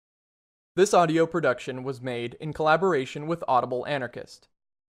This audio production was made in collaboration with Audible Anarchist.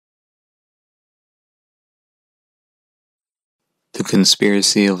 The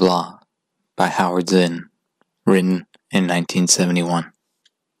Conspiracy of Law by Howard Zinn, written in 1971.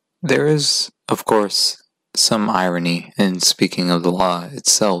 There is, of course, some irony in speaking of the law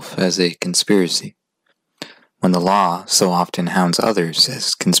itself as a conspiracy, when the law so often hounds others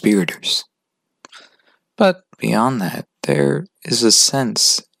as conspirators. But beyond that, there is a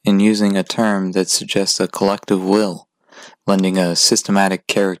sense in using a term that suggests a collective will, lending a systematic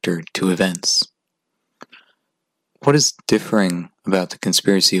character to events. What is differing about the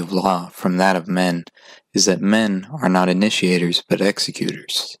conspiracy of law from that of men is that men are not initiators but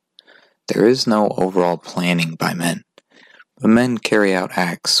executors. There is no overall planning by men, but men carry out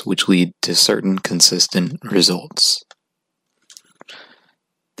acts which lead to certain consistent results.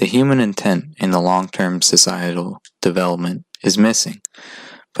 The human intent in the long-term societal development is missing,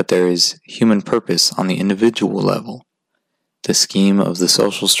 but there is human purpose on the individual level. The scheme of the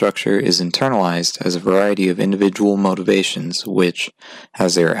social structure is internalized as a variety of individual motivations which,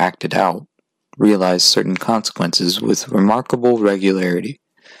 as they are acted out, realize certain consequences with remarkable regularity.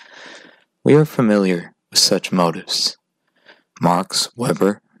 We are familiar with such motives. Marx,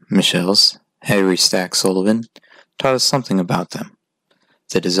 Weber, Michels, Henry Stack Sullivan taught us something about them.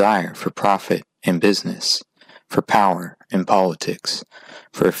 The desire for profit in business, for power in politics,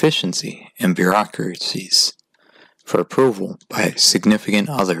 for efficiency in bureaucracies, for approval by significant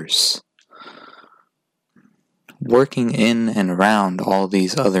others. Working in and around all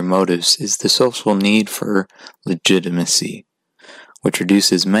these other motives is the social need for legitimacy, which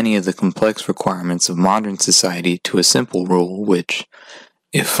reduces many of the complex requirements of modern society to a simple rule which,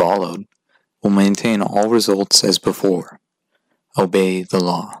 if followed, will maintain all results as before. Obey the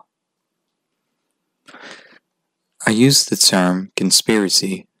law. I use the term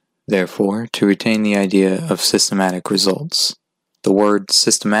conspiracy, therefore, to retain the idea of systematic results. The word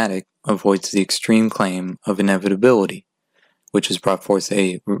systematic avoids the extreme claim of inevitability, which has brought forth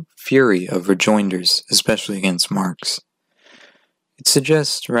a fury of rejoinders, especially against Marx. It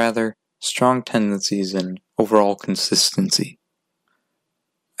suggests, rather, strong tendencies and overall consistency.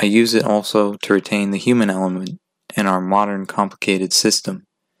 I use it also to retain the human element in our modern complicated system,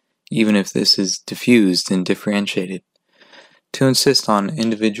 even if this is diffused and differentiated, to insist on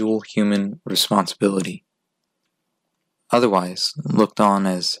individual human responsibility. Otherwise, looked on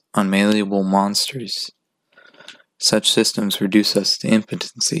as unmalleable monsters, such systems reduce us to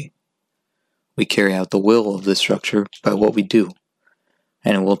impotency. We carry out the will of the structure by what we do,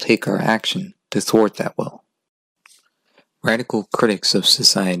 and it will take our action to thwart that will. Radical critics of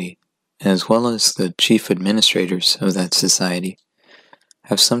society, as well as the chief administrators of that society,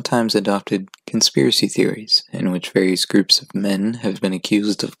 have sometimes adopted conspiracy theories in which various groups of men have been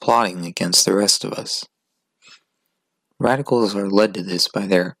accused of plotting against the rest of us. Radicals are led to this by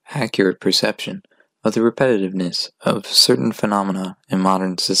their accurate perception of the repetitiveness of certain phenomena in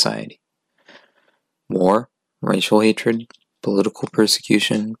modern society. War, racial hatred, political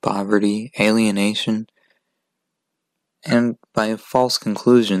persecution, poverty, alienation, and by a false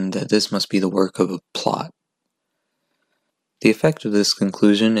conclusion that this must be the work of a plot. The effect of this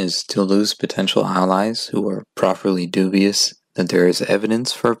conclusion is to lose potential allies who are properly dubious that there is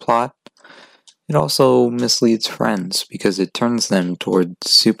evidence for a plot. It also misleads friends because it turns them toward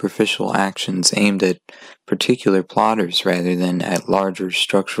superficial actions aimed at particular plotters rather than at larger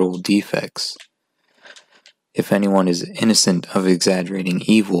structural defects. If anyone is innocent of exaggerating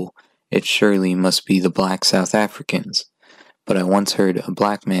evil, it surely must be the black South Africans. But I once heard a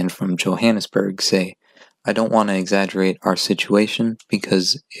black man from Johannesburg say, "I don't want to exaggerate our situation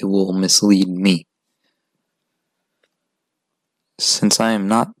because it will mislead me." Since I am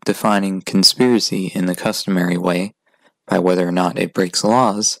not defining conspiracy in the customary way, by whether or not it breaks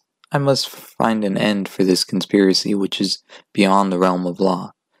laws, I must find an end for this conspiracy which is beyond the realm of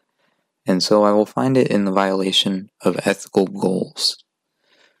law, and so I will find it in the violation of ethical goals.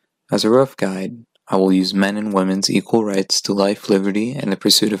 As a rough guide, I will use men and women's equal rights to life, liberty, and the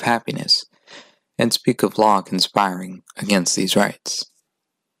pursuit of happiness, and speak of law conspiring against these rights.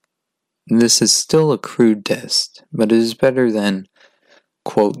 This is still a crude test, but it is better than,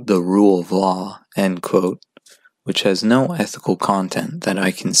 quote, the rule of law, end quote, which has no ethical content that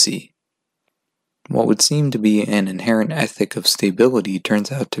I can see. What would seem to be an inherent ethic of stability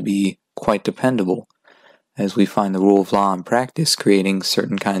turns out to be quite dependable, as we find the rule of law in practice creating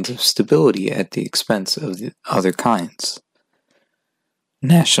certain kinds of stability at the expense of the other kinds.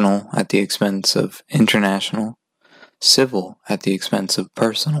 National at the expense of international, civil at the expense of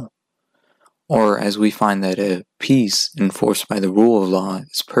personal, or as we find that a peace enforced by the rule of law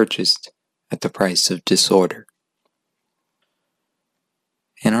is purchased at the price of disorder.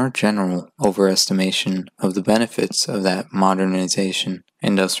 In our general overestimation of the benefits of that modernization,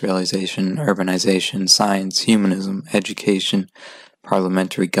 industrialization, urbanization, science, humanism, education,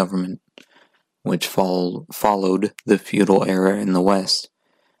 parliamentary government, which followed the feudal era in the West,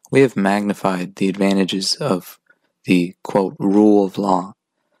 we have magnified the advantages of the, quote, rule of law,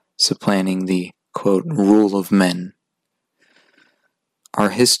 supplanting the, quote, rule of men. Our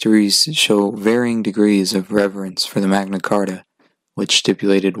histories show varying degrees of reverence for the Magna Carta, which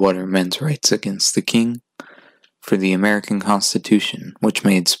stipulated what are men's rights against the king, for the American Constitution, which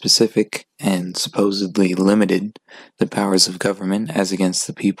made specific and supposedly limited the powers of government as against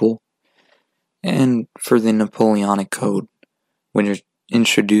the people, and for the Napoleonic Code, which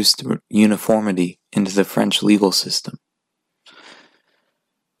introduced uniformity into the French legal system.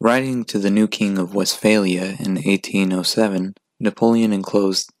 Writing to the new king of Westphalia in 1807, Napoleon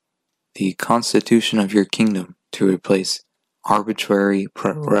enclosed the Constitution of your kingdom to replace arbitrary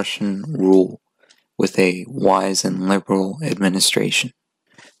Russian rule with a wise and liberal administration,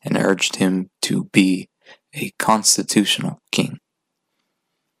 and urged him to be a constitutional king.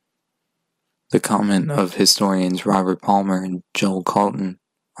 The comment of historians Robert Palmer and Joel Colton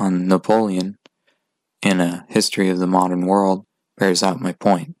on Napoleon in A History of the Modern World bears out my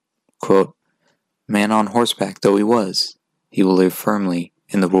point. Quote, "Man on horseback though he was, he will live firmly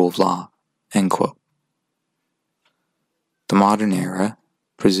in the rule of law." End quote. The modern era,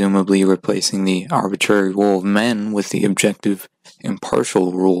 presumably replacing the arbitrary rule of men with the objective,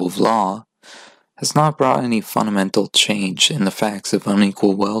 impartial rule of law, has not brought any fundamental change in the facts of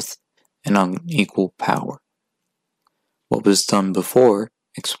unequal wealth and unequal power. What was done before,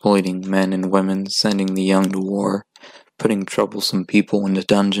 exploiting men and women, sending the young to war, putting troublesome people into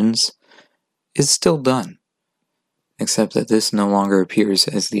dungeons, is still done, except that this no longer appears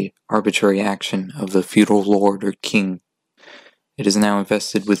as the arbitrary action of the feudal lord or king. It is now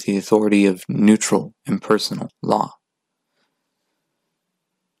invested with the authority of neutral, impersonal law.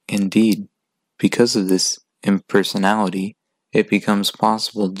 Indeed, because of this impersonality, it becomes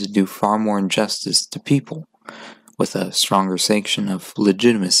possible to do far more injustice to people, with a stronger sanction of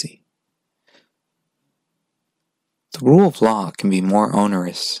legitimacy. The rule of law can be more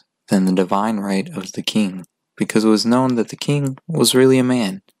onerous than the divine right of the king, because it was known that the king was really a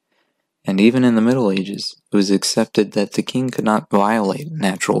man, and even in the Middle Ages, it was accepted that the king could not violate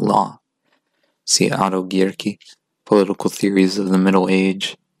natural law. See Otto Gierke, Political Theories of the Middle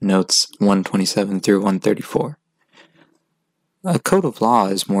Age, notes 127 through 134. A code of law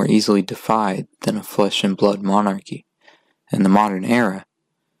is more easily defied than a flesh and blood monarchy. In the modern era,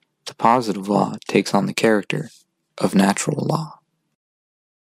 the positive law takes on the character of natural law.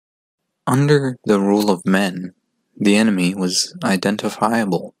 Under the rule of men, the enemy was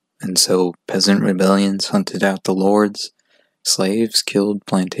identifiable, and so peasant rebellions hunted out the lords, slaves killed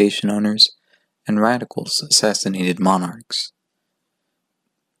plantation owners, and radicals assassinated monarchs.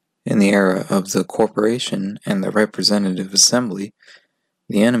 In the era of the corporation and the representative assembly,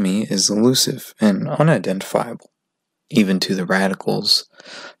 the enemy is elusive and unidentifiable. Even to the radicals,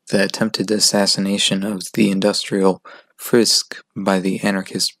 the attempted assassination of the industrial Frisk by the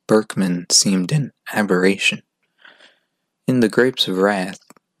anarchist Berkman seemed an aberration. In The Grapes of Wrath,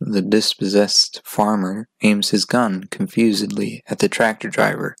 the dispossessed farmer aims his gun confusedly at the tractor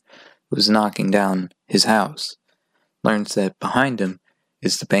driver who is knocking down his house, learns that behind him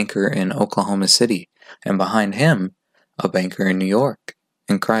is the banker in Oklahoma City, and behind him, a banker in New York,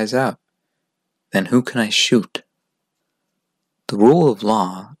 and cries out, "Then who can I shoot?" The rule of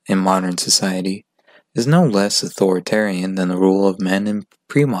law in modern society is no less authoritarian than the rule of men in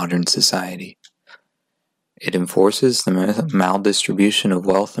pre-modern society. It enforces the maldistribution of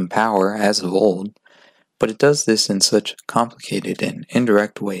wealth and power as of old, but it does this in such complicated and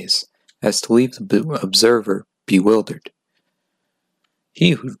indirect ways as to leave the observer bewildered.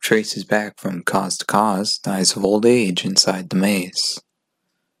 He who traces back from cause to cause dies of old age inside the maze.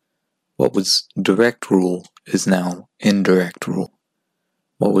 What was direct rule is now indirect rule.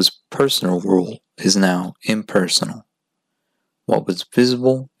 What was personal rule is now impersonal. What was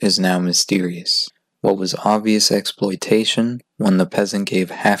visible is now mysterious. What was obvious exploitation when the peasant gave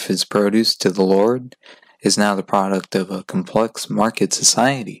half his produce to the lord is now the product of a complex market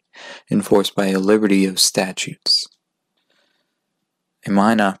society enforced by a liberty of statutes. A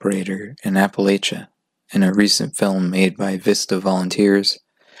mine operator in Appalachia, in a recent film made by Vista Volunteers,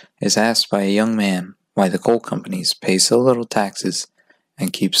 is asked by a young man why the coal companies pay so little taxes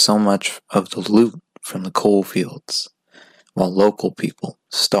and keep so much of the loot from the coal fields, while local people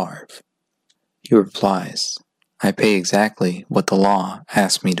starve. He replies, "I pay exactly what the law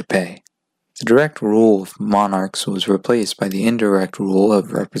asks me to pay." The direct rule of monarchs was replaced by the indirect rule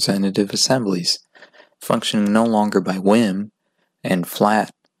of representative assemblies, functioning no longer by whim and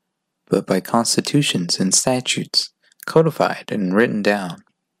flat, but by constitutions and statutes, codified and written down.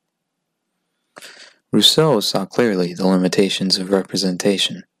 Rousseau saw clearly the limitations of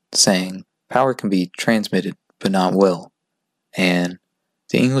representation, saying, "Power can be transmitted, but not will," and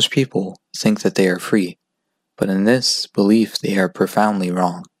 "The English people think that they are free, but in this belief they are profoundly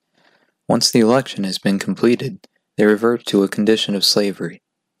wrong. Once the election has been completed, they revert to a condition of slavery.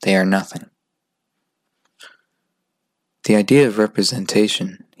 They are nothing." The idea of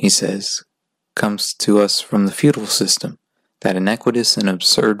representation, he says, comes to us from the feudal system, that iniquitous and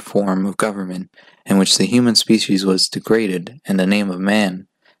absurd form of government in which the human species was degraded and the name of man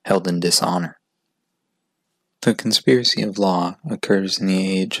held in dishonor. The conspiracy of law occurs in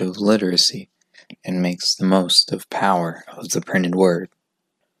the age of literacy and makes the most of power of the printed word.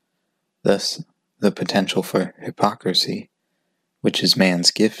 Thus, the potential for hypocrisy, which is man's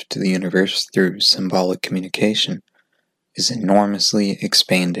gift to the universe through symbolic communication, is enormously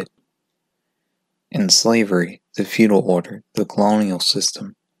expanded. In slavery, the feudal order, the colonial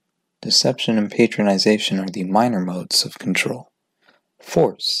system, deception and patronization are the minor modes of control.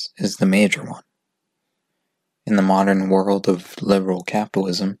 Force is the major one. In the modern world of liberal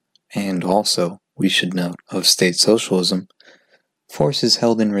capitalism, and also, we should note, of state socialism, force is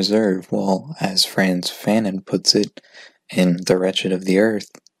held in reserve while, as Frantz Fanon puts it in The Wretched of the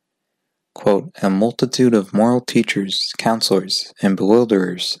Earth, quote, "A multitude of moral teachers, counselors, and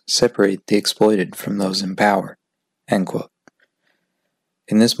bewilderers separate the exploited from those in power," end quote.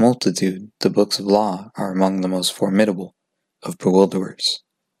 In this multitude, the books of law are among the most formidable of bewilderers.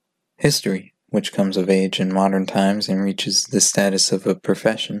 History, which comes of age in modern times and reaches the status of a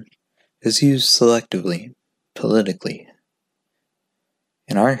profession, is used selectively, politically.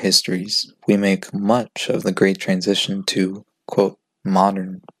 In our histories, we make much of the great transition to, quote,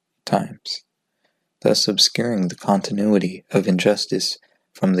 "modern times," thus obscuring the continuity of injustice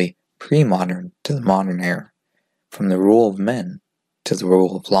from the pre-modern to the modern era, from the rule of men to the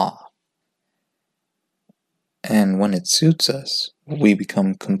rule of law. And when it suits us, we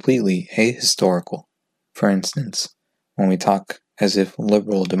become completely ahistorical. For instance, when we talk as if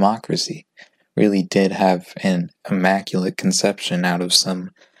liberal democracy really did have an immaculate conception out of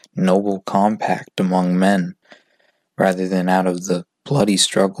some noble compact among men, rather than out of the bloody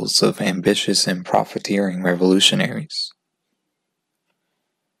struggles of ambitious and profiteering revolutionaries.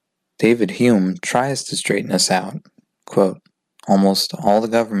 David Hume tries to straighten us out, quote, "Almost all the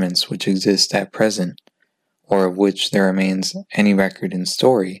governments which exist at present, or of which there remains any record in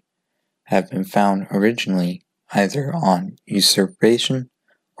story, have been found originally either on usurpation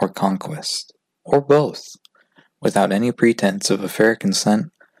or conquest, or both, without any pretense of a fair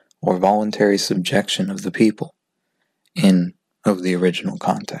consent or voluntary subjection of the people, in of the original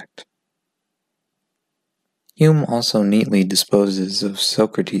contact." Hume also neatly disposes of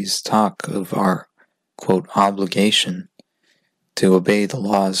Socrates' talk of our, quote, "obligation to obey the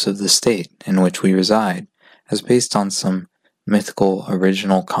laws of the state in which we reside, as based on some mythical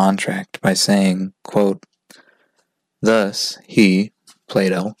original contract, by saying, quote, "Thus he,"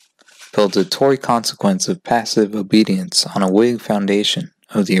 Plato, "builds a Tory consequence of passive obedience on a Whig foundation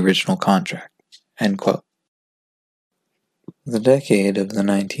of the original contract," end quote. The decade of the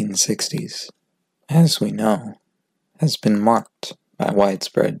 1960s, as we know, has been marked by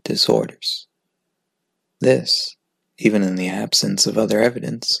widespread disorders. This, even in the absence of other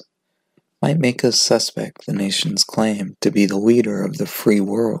evidence, might make us suspect the nation's claim to be the leader of the free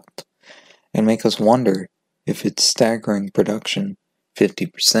world, and make us wonder if its staggering production,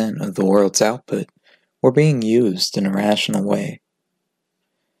 50% of the world's output, were being used in a rational way.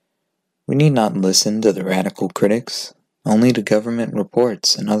 We need not listen to the radical critics, only to government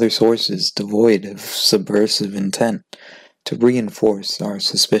reports and other sources devoid of subversive intent to reinforce our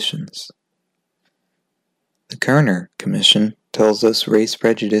suspicions. The Kerner Commission tells us race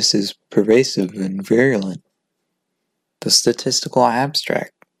prejudice is pervasive and virulent. The Statistical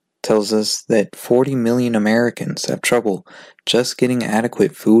Abstract tells us that 40 million Americans have trouble just getting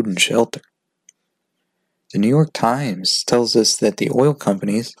adequate food and shelter. The New York Times tells us that the oil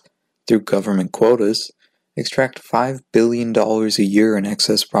companies, through government quotas, extract $5 billion a year in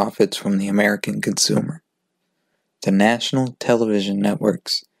excess profits from the American consumer. The national television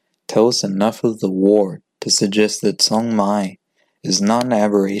networks tell us enough of the war to suggest that Song Mai is not an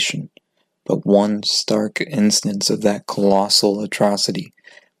aberration, but one stark instance of that colossal atrocity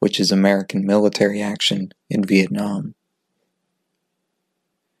which is American military action in Vietnam.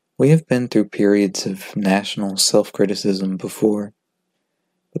 We have been through periods of national self-criticism before.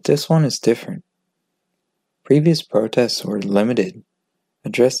 But this one is different. Previous protests were limited,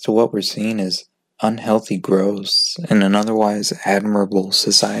 addressed to what were seen as unhealthy growths in an otherwise admirable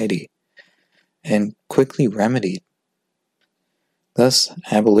society, and quickly remedied. Thus,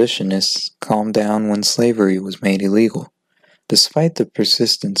 abolitionists calmed down when slavery was made illegal, despite the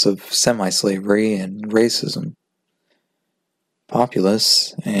persistence of semi-slavery and racism.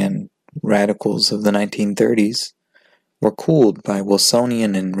 Populists and radicals of the 1930s were cooled by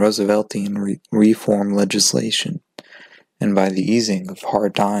Wilsonian and Rooseveltian reform legislation and by the easing of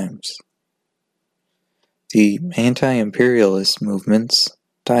hard times. The anti-imperialist movements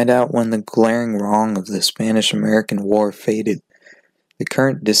died out when the glaring wrong of the Spanish-American War faded. The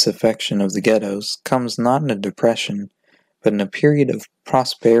current disaffection of the ghettos comes not in a depression, but in a period of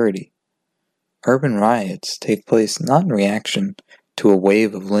prosperity. Urban riots take place not in reaction to a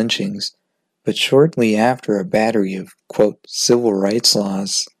wave of lynchings, but shortly after a battery of, quote, civil rights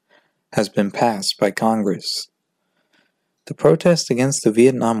laws has been passed by Congress. The protest against the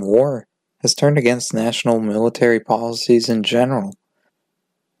Vietnam War has turned against national military policies in general.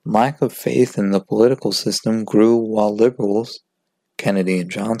 Lack of faith in the political system grew while liberals, Kennedy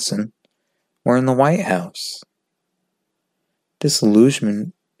and Johnson, were in the White House.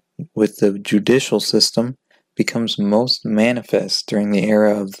 Disillusionment with the judicial system becomes most manifest during the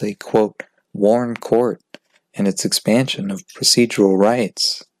era of the, quote, Warren Court and its expansion of procedural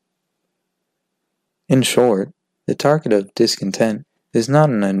rights. In short, the target of discontent is not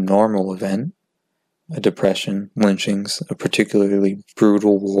an abnormal event, a depression, lynchings, a particularly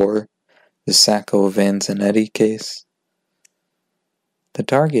brutal war, the Sacco-Vanzanetti case. The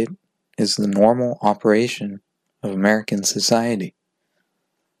target is the normal operation of American society.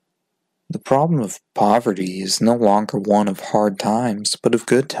 The problem of poverty is no longer one of hard times, but of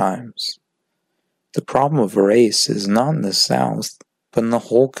good times. The problem of race is not in the South, but in the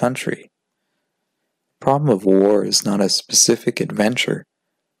whole country. The problem of war is not a specific adventure,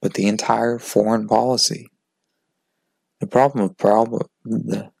 but the entire foreign policy. The problem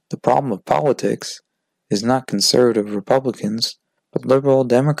of politics is not conservative Republicans, but liberal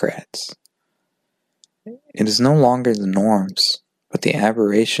Democrats. It is no longer the norms, but the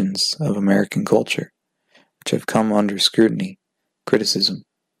aberrations of American culture, which have come under scrutiny, criticism,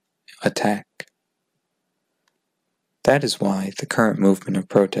 attack. That is why the current movement of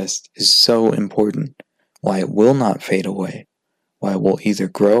protest is so important, why it will not fade away, why it will either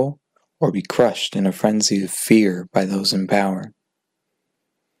grow or be crushed in a frenzy of fear by those in power.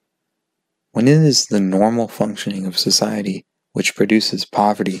 When it is the normal functioning of society which produces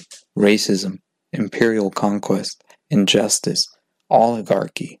poverty, racism, imperial conquest, injustice,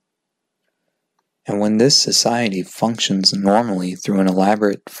 oligarchy, and when this society functions normally through an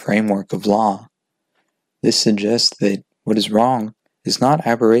elaborate framework of law, this suggests that what is wrong is not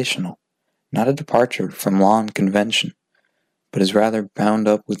aberrational, not a departure from law and convention, but is rather bound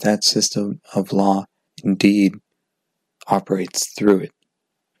up with that system of law, indeed operates through it.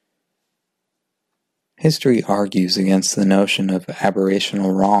 History argues against the notion of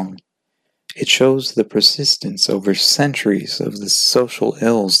aberrational wrong. It shows the persistence over centuries of the social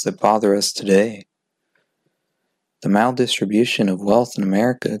ills that bother us today. The maldistribution of wealth in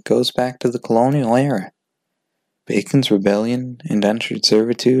America goes back to the colonial era. Bacon's rebellion, indentured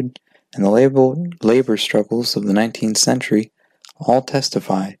servitude, and the labor struggles of the 19th century all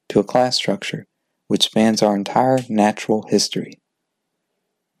testify to a class structure which spans our entire natural history.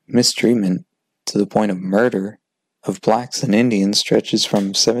 Mistreatment, to the point of murder, of blacks and Indians stretches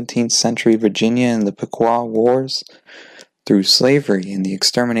from 17th century Virginia and the Pequot Wars, through slavery and the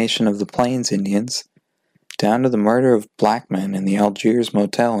extermination of the Plains Indians, down to the murder of black men in the Algiers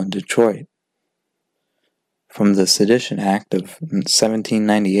Motel in Detroit. From the Sedition Act of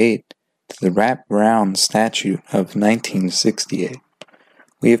 1798 to the Rat Brown Statute of 1968,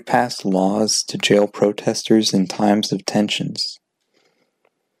 we have passed laws to jail protesters in times of tensions.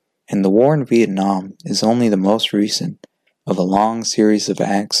 And the war in Vietnam is only the most recent of a long series of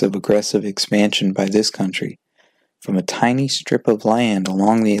acts of aggressive expansion by this country, from a tiny strip of land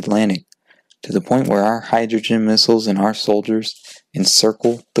along the Atlantic to the point where our hydrogen missiles and our soldiers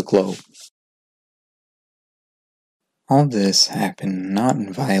encircle the globe. All this happened not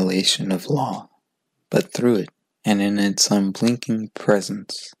in violation of law, but through it and in its unblinking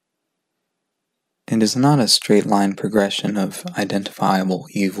presence. It is not a straight-line progression of identifiable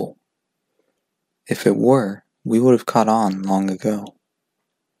evil. If it were, we would have caught on long ago.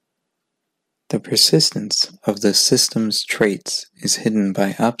 The persistence of the system's traits is hidden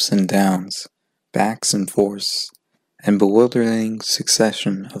by ups and downs, backs and forths, and bewildering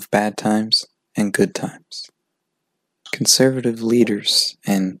succession of bad times and good times. conservative leaders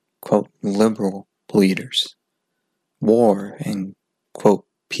and, quote, liberal leaders, war and, quote,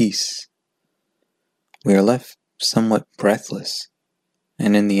 peace. We are left somewhat breathless,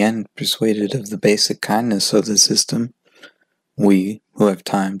 and in the end persuaded of the basic kindness of the system. We, who have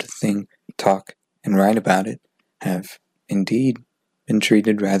time to think, talk, and write about it, have indeed been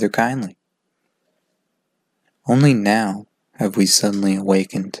treated rather kindly. Only now have we suddenly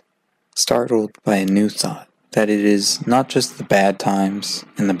awakened, startled by a new thought, that it is not just the bad times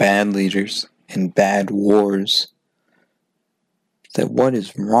and the bad leaders and bad wars, that what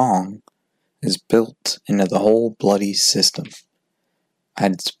is wrong is built into the whole bloody system,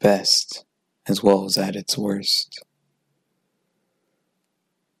 at its best as well as at its worst.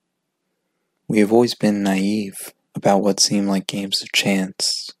 We have always been naive about what seemed like games of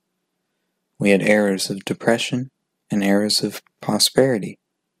chance. We had eras of depression and eras of prosperity,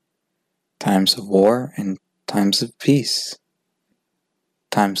 times of war and times of peace,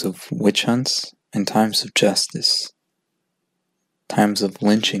 times of witch hunts and times of justice, times of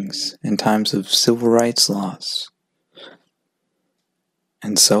lynchings and times of civil rights laws.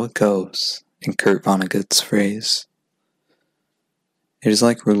 And so it goes, in Kurt Vonnegut's phrase. It is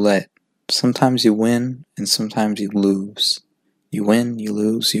like roulette. Sometimes you win, and sometimes you lose. You win, you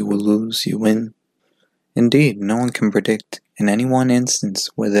lose, you will lose, you win. Indeed, no one can predict in any one instance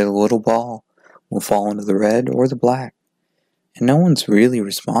whether the little ball will fall into the red or the black, and no one's really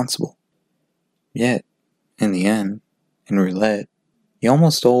responsible. Yet, in the end, in roulette, you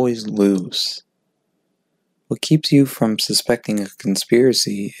almost always lose. What keeps you from suspecting a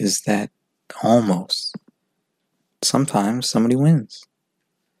conspiracy is that almost. Sometimes somebody wins.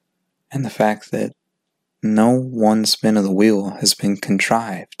 And the fact that no one spin of the wheel has been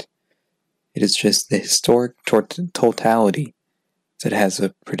contrived. It is just the historic totality that has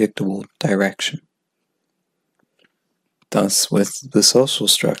a predictable direction. Thus, with the social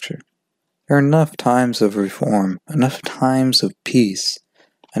structure, there are enough times of reform, enough times of peace,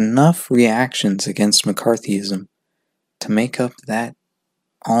 enough reactions against McCarthyism to make up that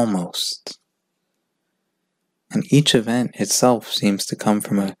almost. And each event itself seems to come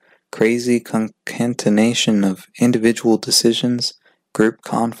from a crazy concatenation of individual decisions, group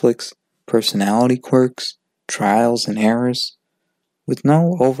conflicts, personality quirks, trials and errors, with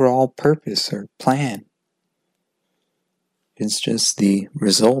no overall purpose or plan. It's just the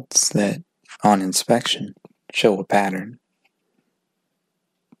results that, on inspection, show a pattern.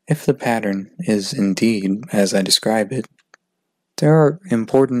 If the pattern is indeed as I describe it, there are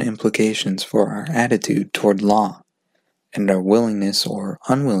important implications for our attitude toward law, and our willingness or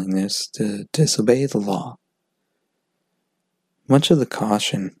unwillingness to disobey the law. Much of the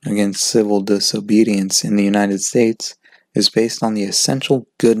caution against civil disobedience in the United States is based on the essential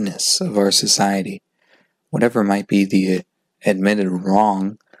goodness of our society, whatever might be the admitted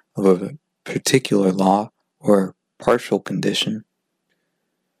wrong of a particular law or partial condition.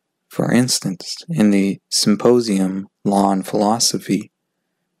 For instance, in the Symposium Law and Philosophy,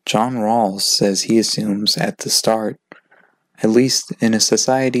 John Rawls says he assumes at the start, at least in a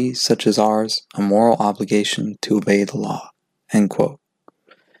society such as ours, a moral obligation to obey the law, end quote,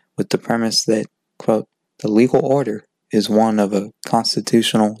 with the premise that, quote, the legal order is one of a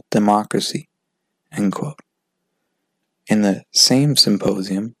constitutional democracy, end quote. In the same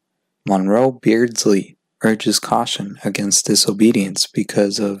symposium, Monroe Beardsley urges caution against disobedience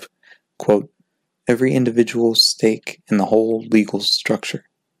because of, quote, every individual's stake in the whole legal structure,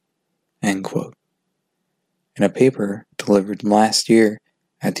 end quote. In a paper delivered last year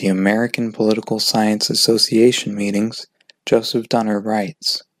at the American Political Science Association meetings, Joseph Dunner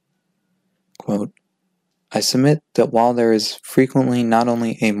writes, quote, I submit that while there is frequently not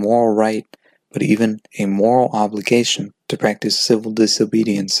only a moral right, but even a moral obligation to practice civil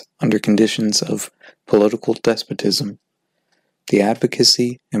disobedience under conditions of political despotism, the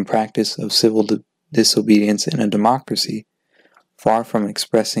advocacy and practice of civil disobedience in a democracy, far from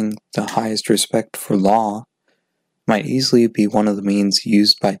expressing the highest respect for law, might easily be one of the means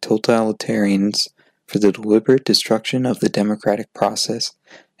used by totalitarians for the deliberate destruction of the democratic process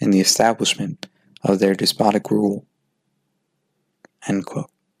and the establishment of their despotic rule. End quote.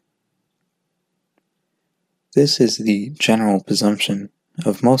 This is the general presumption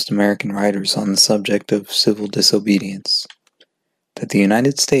of most American writers on the subject of civil disobedience, that the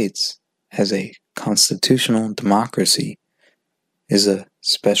United States, as a constitutional democracy, is a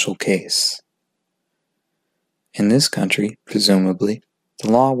special case. In this country, presumably, the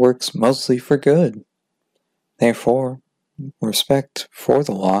law works mostly for good. Therefore, respect for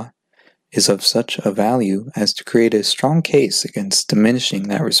the law is of such a value as to create a strong case against diminishing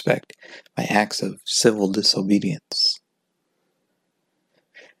that respect by acts of civil disobedience.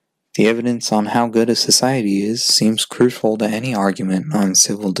 The evidence on how good a society is seems crucial to any argument on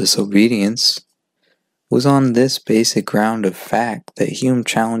civil disobedience. It was on this basic ground of fact that Hume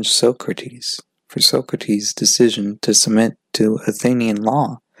challenged Socrates, for Socrates' decision to submit to Athenian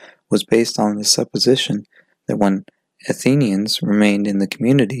law was based on the supposition that when Athenians remained in the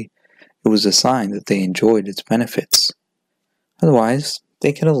community, it was a sign that they enjoyed its benefits. Otherwise,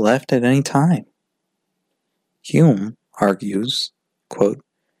 they could have left at any time. Hume argues, quote,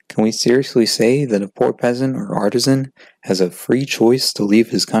 "Can we seriously say that a poor peasant or artisan has a free choice to leave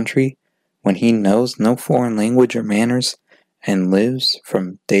his country when he knows no foreign language or manners and lives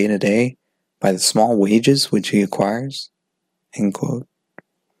from day to day by the small wages which he acquires?" End quote.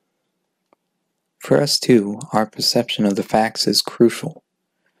 For us too, our perception of the facts is crucial.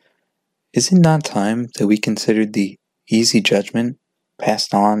 Is it not time that we considered the easy judgment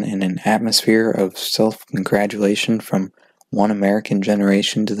passed on in an atmosphere of self-congratulation from one American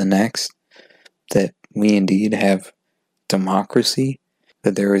generation to the next, that we indeed have democracy,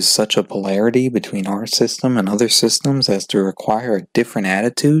 that there is such a polarity between our system and other systems as to require a different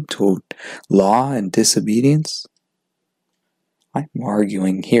attitude toward law and disobedience? I'm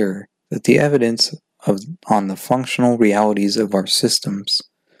arguing here that the evidence on the functional realities of our systems,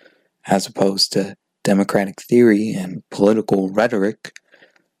 as opposed to democratic theory and political rhetoric,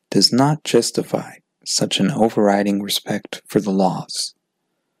 does not justify such an overriding respect for the laws.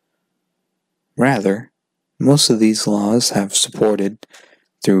 Rather, most of these laws have supported,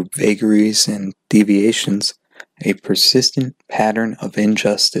 through vagaries and deviations, a persistent pattern of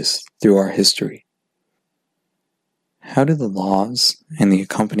injustice through our history. How do the laws and the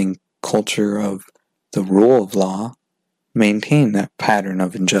accompanying culture of the rule of law maintain that pattern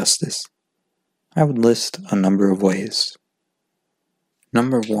of injustice? I would list a number of ways.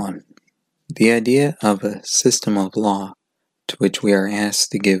 Number 1. The idea of a system of law to which we are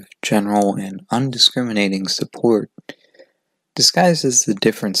asked to give general and undiscriminating support disguises the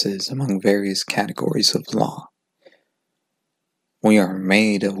differences among various categories of law. We are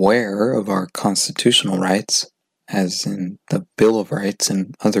made aware of our constitutional rights, as in the Bill of Rights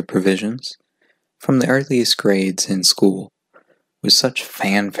and other provisions, from the earliest grades in school, with such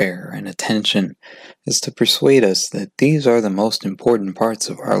fanfare and attention as to persuade us that these are the most important parts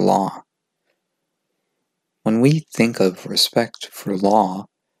of our law. When we think of respect for law,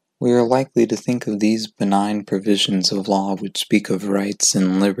 we are likely to think of these benign provisions of law which speak of rights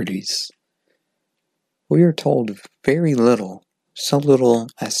and liberties. We are told very little, so little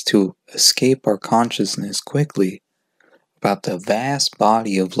as to escape our consciousness quickly, about the vast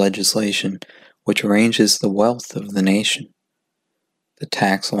body of legislation which arranges the wealth of the nation. The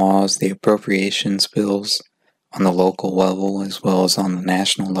tax laws, the appropriations bills, on the local level as well as on the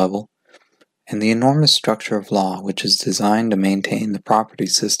national level, and the enormous structure of law which is designed to maintain the property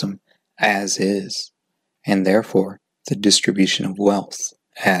system as is, and therefore the distribution of wealth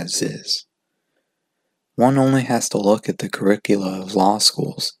as is. One only has to look at the curricula of law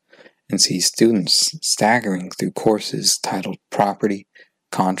schools and see students staggering through courses titled Property,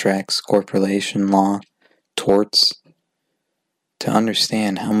 Contracts, Corporation Law, Torts, to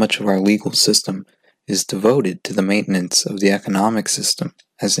understand how much of our legal system is devoted to the maintenance of the economic system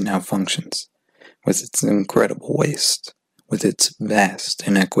as it now functions, with its incredible waste, with its vast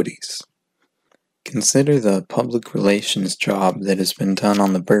inequities. Consider the public relations job that has been done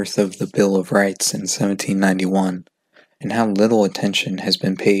on the birth of the Bill of Rights in 1791, and how little attention has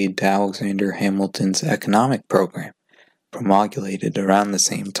been paid to Alexander Hamilton's economic program, promulgated around the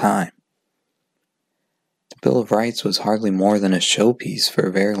same time. The Bill of Rights was hardly more than a showpiece for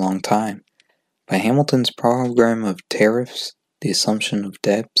a very long time. By Hamilton's program of tariffs, the assumption of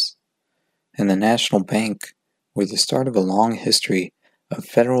debts, and the National Bank were the start of a long history of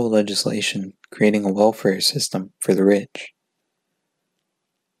federal legislation creating a welfare system for the rich.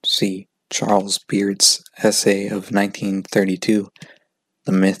 See Charles Beard's essay of 1932,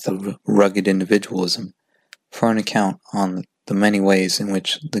 The Myth of Rugged Individualism, for an account on the many ways in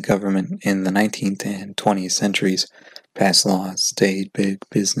which the government in the 19th and 20th centuries passed laws to aid big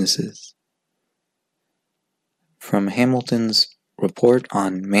businesses. From Hamilton's report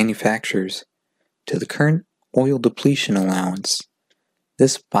on manufactures to the current oil depletion allowance,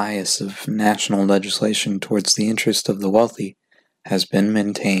 this bias of national legislation towards the interest of the wealthy has been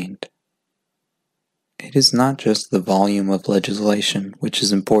maintained. It is not just the volume of legislation which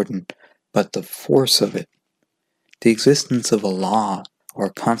is important, but the force of it. The existence of a law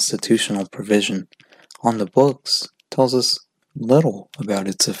or constitutional provision on the books tells us little about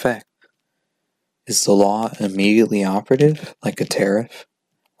its effect. Is the law immediately operative, like a tariff,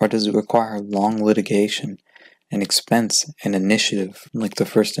 or does it require long litigation and expense and initiative like the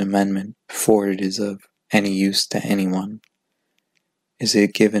First Amendment before it is of any use to anyone? Is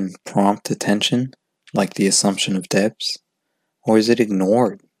it given prompt attention, like the assumption of debts? Or is it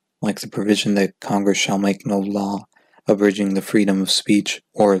ignored, like the provision that Congress shall make no law abridging the freedom of speech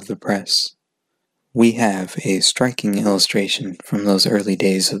or of the press? We have a striking illustration from those early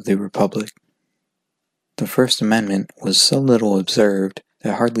days of the Republic. The First Amendment was so little observed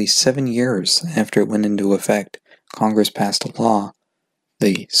that hardly 7 years after it went into effect, Congress passed a law,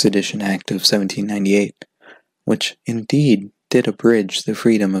 the Sedition Act of 1798, which indeed did abridge the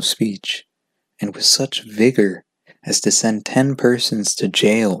freedom of speech, and with such vigor as to send 10 persons to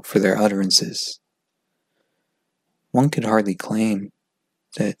jail for their utterances. One could hardly claim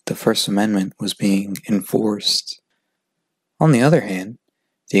that the First Amendment was being enforced. On the other hand,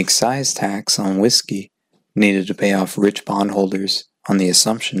 the excise tax on whiskey needed to pay off rich bondholders on the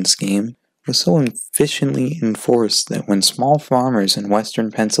Assumption Scheme was so efficiently enforced that when small farmers in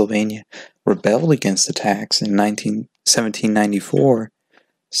western Pennsylvania rebelled against the tax in 1794,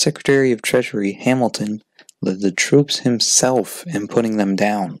 Secretary of Treasury Hamilton led the troops himself in putting them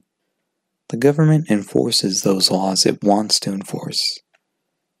down. The government enforces those laws it wants to enforce.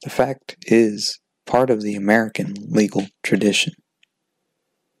 The fact is part of the American legal tradition.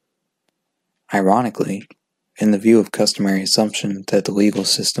 Ironically, in the view of customary assumption that the legal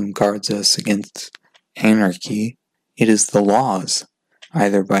system guards us against anarchy, it is the laws,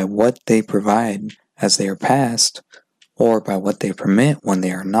 either by what they provide as they are passed, or by what they permit when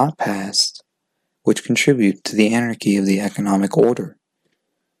they are not passed, which contribute to the anarchy of the economic order.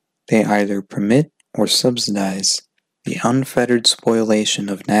 They either permit or subsidize the unfettered spoliation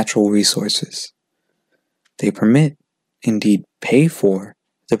of natural resources. They permit, indeed pay for,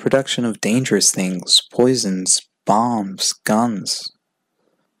 the production of dangerous things, poisons, bombs, guns.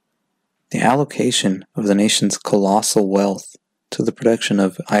 The allocation of the nation's colossal wealth to the production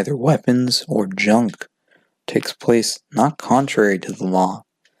of either weapons or junk takes place not contrary to the law,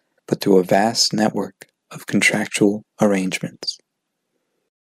 but through a vast network of contractual arrangements.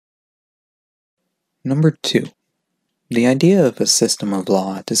 Number 2. The idea of a system of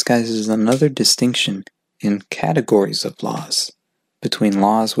law disguises another distinction in categories of laws, between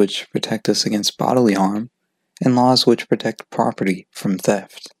laws which protect us against bodily harm and laws which protect property from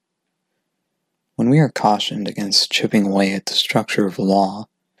theft. When we are cautioned against chipping away at the structure of law,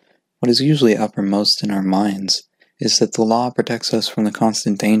 what is usually uppermost in our minds is that the law protects us from the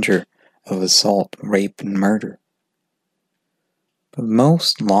constant danger of assault, rape, and murder. But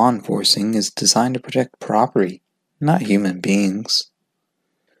most law enforcing is designed to protect property, not human beings.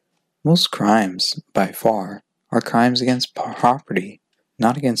 Most crimes, by far, are crimes against property,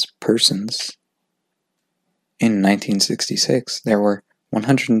 not against persons. In 1966, there were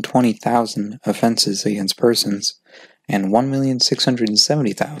 120,000 offenses against persons and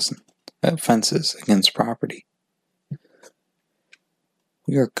 1,670,000 offenses against property.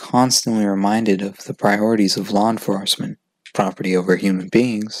 We are constantly reminded of the priorities of law enforcement, property over human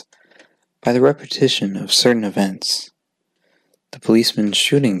beings, by the repetition of certain events. The policeman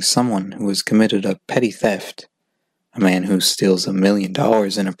shooting someone who has committed a petty theft. A man who steals $1 million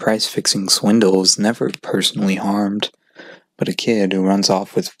in a price-fixing swindle is never personally harmed, but a kid who runs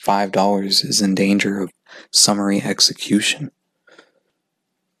off with $5 is in danger of summary execution.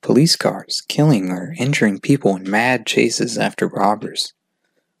 Police cars killing or injuring people in mad chases after robbers.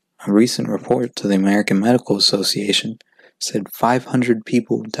 A recent report to the American Medical Association said 500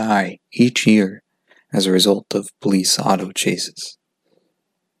 people die each year as a result of police auto chases.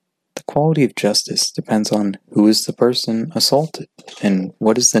 The quality of justice depends on who is the person assaulted and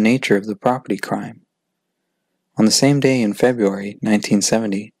what is the nature of the property crime. On the same day in February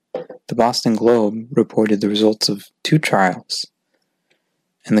 1970, the Boston Globe reported the results of 2 trials.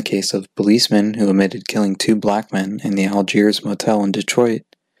 In the case of policemen who admitted killing 2 black men in the Algiers Motel in Detroit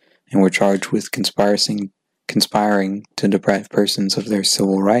and were charged with conspiring to deprive persons of their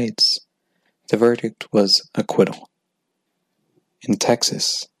civil rights, the verdict was acquittal. In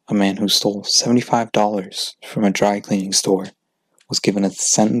Texas, a man who stole $75 from a dry cleaning store was given a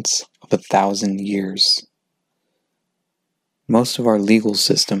sentence of 1,000 years. Most of our legal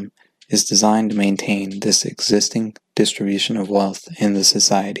system is designed to maintain this existing distribution of wealth in the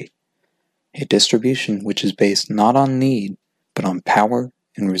society, a distribution which is based not on need, but on power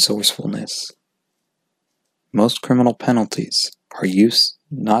and resourcefulness. Most criminal penalties are used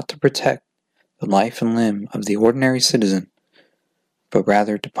not to protect the life and limb of the ordinary citizen, but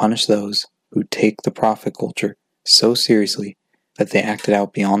rather to punish those who take the profit culture so seriously that they acted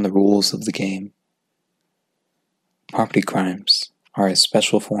out beyond the rules of the game. Property crimes are a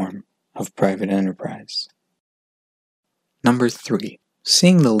special form of private enterprise. Number 3.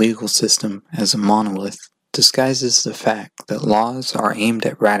 Seeing the legal system as a monolith disguises the fact that laws are aimed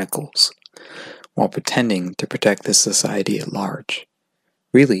at radicals, while pretending to protect the society at large.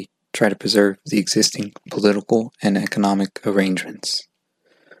 Really, try to preserve the existing political and economic arrangements.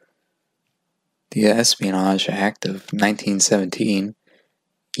 The Espionage Act of 1917,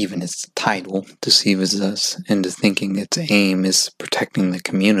 even its title deceives us into thinking its aim is protecting the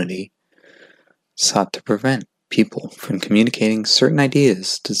community, sought to prevent people from communicating certain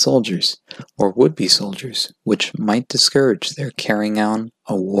ideas to soldiers or would-be soldiers, which might discourage their carrying on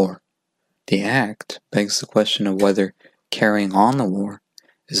a war. The act begs the question of whether carrying on the war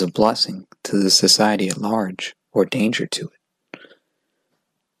is a blessing to the society at large or danger to it.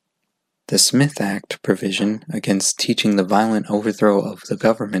 The Smith Act provision against teaching the violent overthrow of the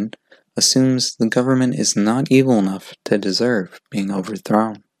government assumes the government is not evil enough to deserve being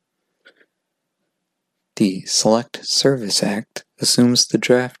overthrown. The Select Service Act assumes the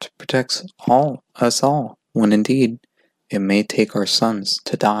draft protects us all, when indeed it may take our sons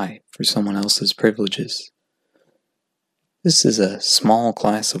to die for someone else's privileges. This is a small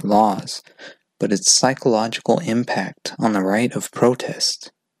class of laws, but its psychological impact on the right of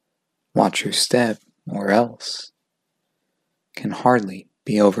protest, watch your step or else, can hardly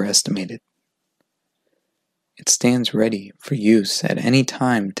be overestimated. It stands ready for use at any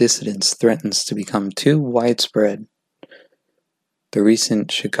time dissidence threatens to become too widespread. The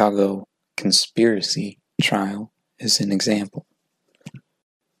recent Chicago conspiracy trial is an example.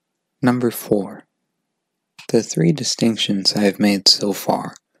 Number 4. The 3 distinctions I have made so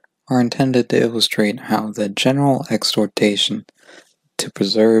far are intended to illustrate how the general exhortation to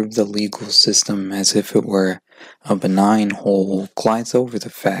preserve the legal system as if it were a benign whole glides over the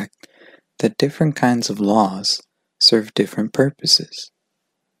fact that different kinds of laws serve different purposes.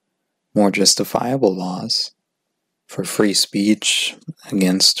 More justifiable laws, for free speech,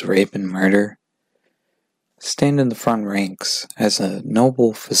 against rape and murder, stand in the front ranks as a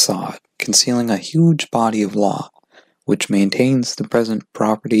noble facade concealing a huge body of law which maintains the present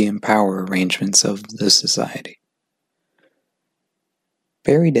property and power arrangements of the society.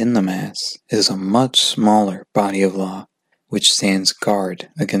 Buried in the mass is a much smaller body of law which stands guard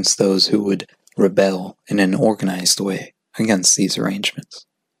against those who would rebel in an organized way against these arrangements.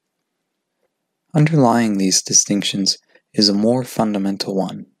 Underlying these distinctions is a more fundamental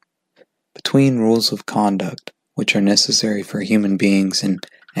one, between rules of conduct which are necessary for human beings in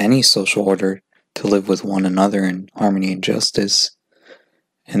any social order to live with one another in harmony and justice,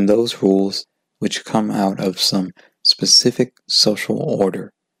 and those rules which come out of some specific social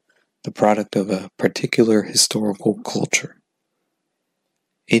order, the product of a particular historical culture.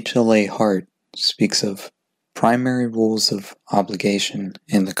 H.L.A. Hart speaks of primary rules of obligation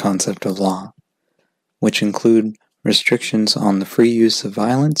in the concept of law, which include restrictions on the free use of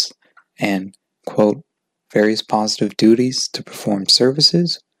violence and, quote, various positive duties to perform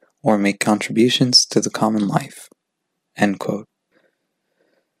services or make contributions to the common life, end quote.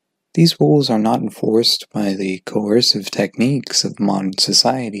 These rules are not enforced by the coercive techniques of modern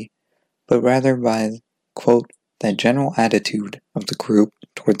society, but rather by, quote, that general attitude of the group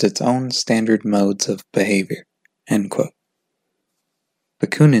towards its own standard modes of behavior, end quote.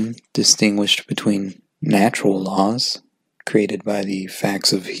 Bakunin distinguished between natural laws, created by the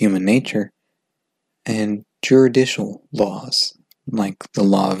facts of human nature, and juridical laws, like the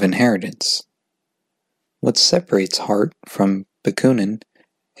law of inheritance. What separates Hart from Bakunin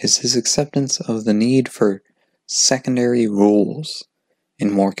is his acceptance of the need for secondary rules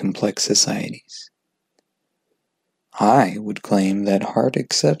in more complex societies. I would claim that Hart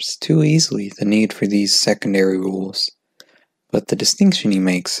accepts too easily the need for these secondary rules, but the distinction he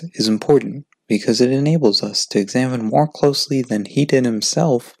makes is important because it enables us to examine more closely than he did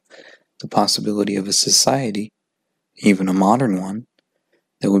himself the possibility of a society, even a modern one,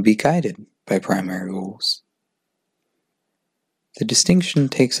 that would be guided by primary rules. The distinction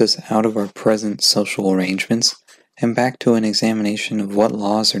takes us out of our present social arrangements and back to an examination of what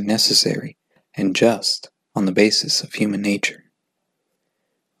laws are necessary and just on the basis of human nature.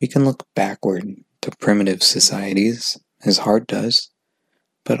 We can look backward to primitive societies, as Hart does,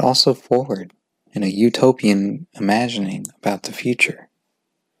 but also forward in a utopian imagining about the future.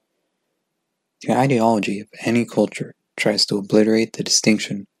 The ideology of any culture tries to obliterate the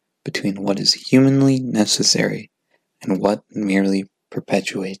distinction between what is humanly necessary and what merely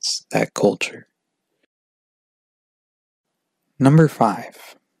perpetuates that culture. Number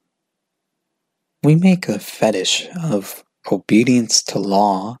 5. We make a fetish of obedience to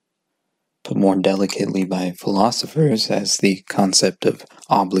law, put more delicately by philosophers as the concept of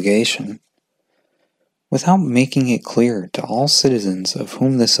obligation. without making it clear to all citizens of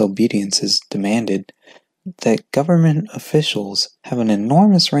whom this obedience is demanded that government officials have an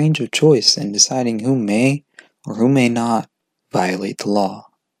enormous range of choice in deciding who may or who may not violate the law.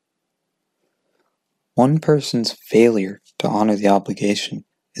 One person's failure to honor the obligation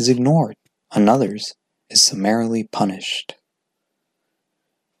is ignored, another's is summarily punished.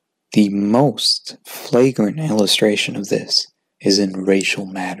 The most flagrant illustration of this is in racial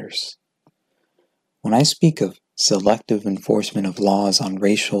matters. When I speak of selective enforcement of laws on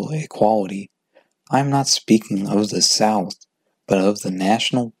racial equality, I am not speaking of the South, but of the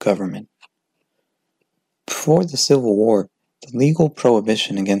national government. Before the Civil War, the legal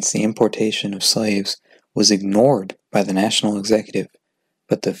prohibition against the importation of slaves was ignored by the national executive,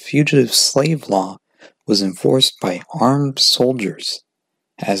 but the fugitive slave law was enforced by armed soldiers,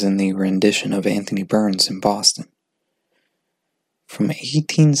 as in the rendition of Anthony Burns in Boston. From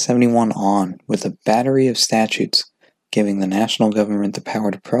 1871 on, with a battery of statutes giving the national government the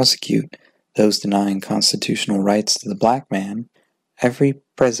power to prosecute those denying constitutional rights to the black man, every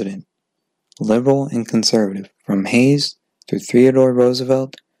president, liberal and conservative, from Hayes through Theodore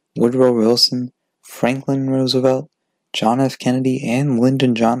Roosevelt, Woodrow Wilson, Franklin Roosevelt, John F. Kennedy, and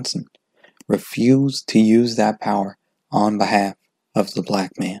Lyndon Johnson, refused to use that power on behalf of the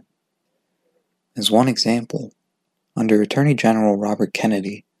black man. As one example, under Attorney General Robert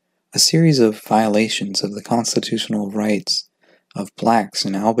Kennedy, a series of violations of the constitutional rights of blacks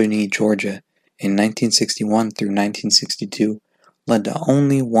in Albany, Georgia in 1961 through 1962 led to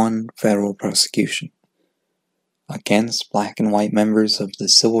only one federal prosecution against black and white members of the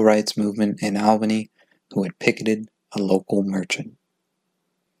civil rights movement in Albany who had picketed a local merchant.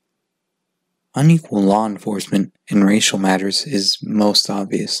 Unequal law enforcement in racial matters is most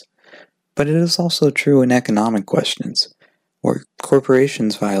obvious, but it is also true in economic questions, where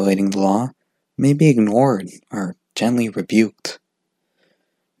corporations violating the law may be ignored or gently rebuked.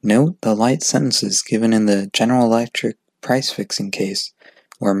 Note the light sentences given in the General Electric price-fixing case,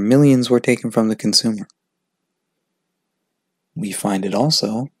 where millions were taken from the consumer. We find it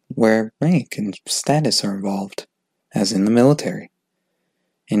also where rank and status are involved, as in the military.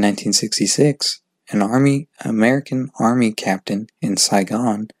 In 1966, an American Army captain in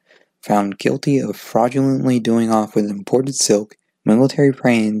Saigon found guilty of fraudulently doing off with imported silk, military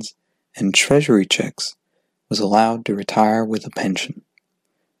brains, and treasury checks was allowed to retire with a pension.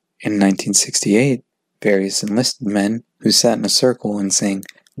 In 1968, various enlisted men who sat in a circle and sang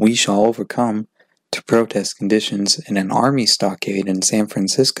 "We Shall Overcome" to protest conditions in an army stockade in San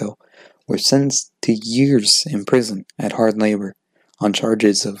Francisco were sentenced to years in prison at hard labor on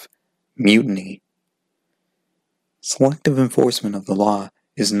charges of mutiny. Selective enforcement of the law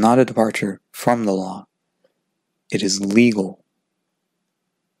is not a departure from the law. It is legal.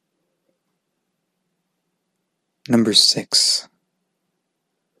 Number 6.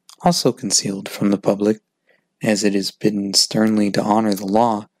 Also concealed from the public, as it is bidden sternly to honor the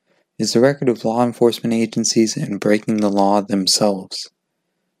law, is the record of law enforcement agencies in breaking the law themselves.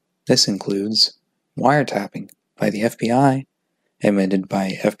 This includes wiretapping by the FBI, admitted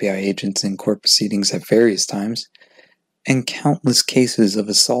by FBI agents in court proceedings at various times, and countless cases of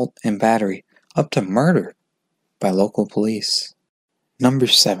assault and battery, up to murder, by local police. Number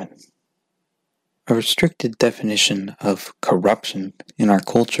 7. A restricted definition of corruption in our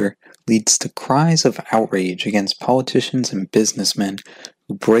culture leads to cries of outrage against politicians and businessmen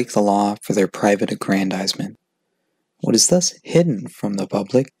who break the law for their private aggrandizement. What is thus hidden from the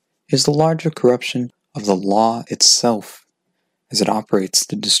public is the larger corruption of the law itself, as it operates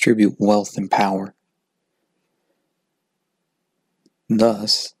to distribute wealth and power.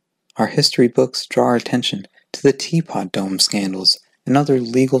 Thus, our history books draw our attention to the Teapot Dome scandals and other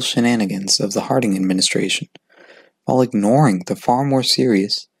legal shenanigans of the Harding administration, while ignoring the far more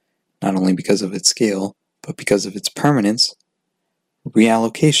serious, not only because of its scale, but because of its permanence,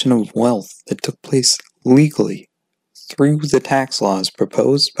 reallocation of wealth that took place legally through the tax laws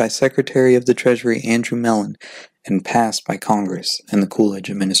proposed by Secretary of the Treasury Andrew Mellon and passed by Congress and the Coolidge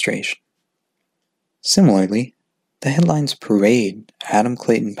administration. Similarly, the headlines parade Adam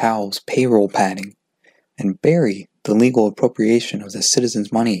Clayton Powell's payroll padding and bury the legal appropriation of the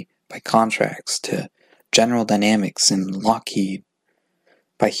citizens' money by contracts to General Dynamics and Lockheed,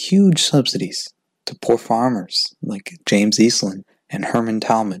 by huge subsidies to poor farmers like James Eastland and Herman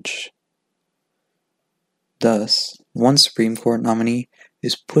Talmadge. Thus, one Supreme Court nominee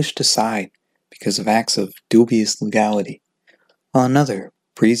is pushed aside because of acts of dubious legality, while another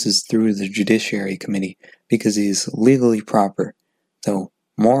breezes through the Judiciary Committee because he is legally proper, though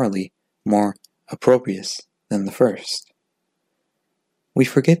morally more opprobrious than the first. We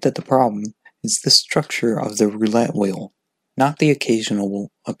forget that the problem is the structure of the roulette wheel, not the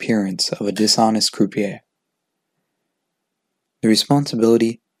occasional appearance of a dishonest croupier. The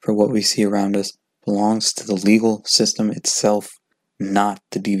responsibility for what we see around us belongs to the legal system itself, not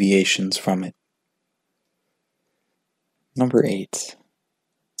the deviations from it. Number 8.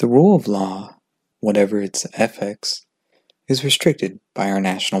 The rule of law, whatever its effects, is restricted by our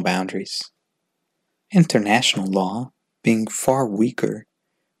national boundaries. International law, being far weaker,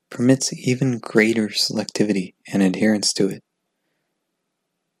 permits even greater selectivity and adherence to it.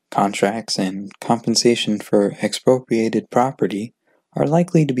 Contracts and compensation for expropriated property are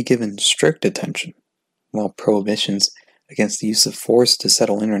likely to be given strict attention, while prohibitions against the use of force to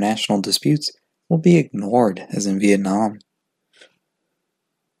settle international disputes will be ignored, as in Vietnam.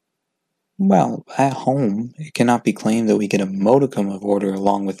 Well, at home, it cannot be claimed that we get a modicum of order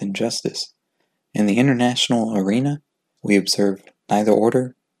along with injustice. In the international arena, we observe neither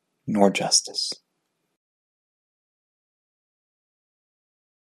order nor justice.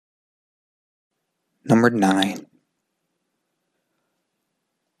 Number 9.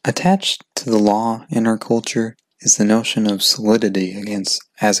 Attached to the law in our culture is the notion of solidity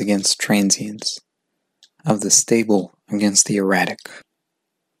as against transience, of the stable against the erratic.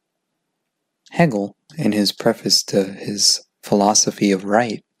 Hegel, in his preface to his Philosophy of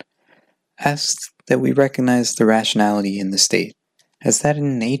Right, asks that we recognize the rationality in the state as that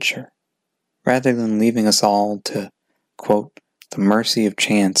in nature, rather than leaving us all to, quote, the mercy of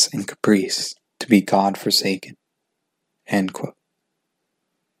chance and caprice, to be God-forsaken, end quote.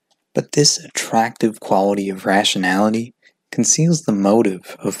 But this attractive quality of rationality conceals the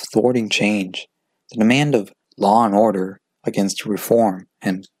motive of thwarting change, the demand of law and order against reform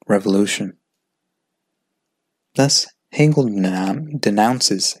and revolution. Thus, Hegel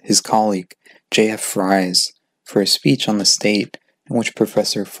denounces his colleague J.F. Fries for a speech on the state in which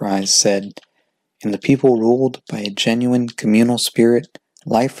Professor Fries said, "In the people ruled by a genuine communal spirit,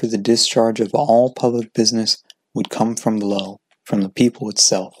 life for the discharge of all public business would come from below, from the people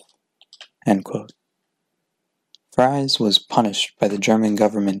itself." End quote. Fries was punished by the German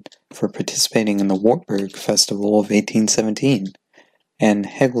government for participating in the Wartburg Festival of 1817, and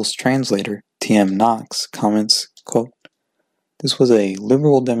Hegel's translator, T.M. Knox, comments, quote, "This was a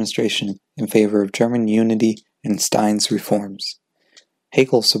liberal demonstration in favor of German unity and Stein's reforms.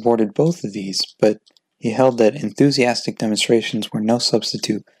 Hegel supported both of these, but he held that enthusiastic demonstrations were no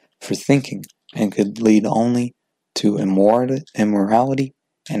substitute for thinking and could lead only to immorality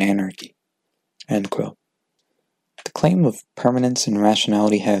and anarchy." End quote. The claim of permanence and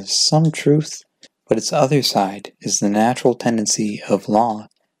rationality has some truth, but its other side is the natural tendency of law,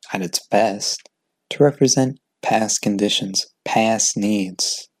 at its best, to represent past conditions, past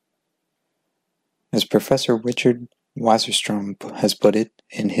needs. As Professor Richard Wasserstrom has put it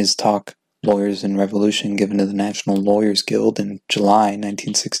in his talk, Lawyers and Revolution, given to the National Lawyers Guild in July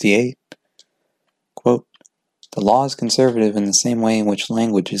 1968, quote, "The law is conservative in the same way in which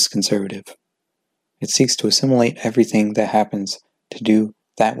language is conservative. It seeks to assimilate everything that happens to do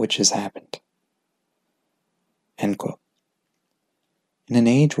that which has happened." End quote. In an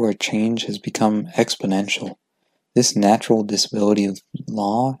age where change has become exponential, this natural disability of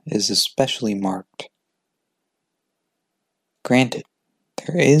law is especially marked. Granted,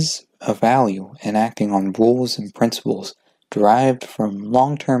 there is a value in acting on rules and principles derived from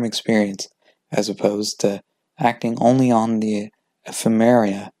long-term experience as opposed to acting only on the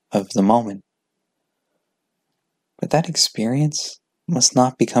ephemeria of the moment. But that experience must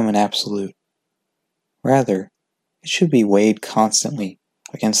not become an absolute. Rather, it should be weighed constantly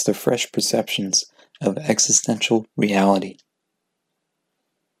against the fresh perceptions of existential reality.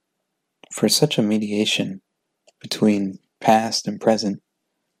 For such a mediation between past and present,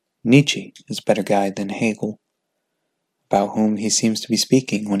 Nietzsche is a better guide than Hegel, about whom he seems to be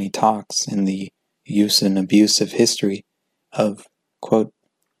speaking when he talks in The Use and Abuse of History of, quote,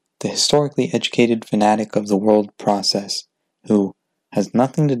 "the historically educated fanatic of the world process, who has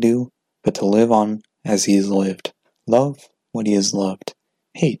nothing to do but to live on as he has lived, love what he has loved,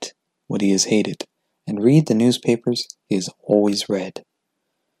 hate what he has hated, and read the newspapers he has always read.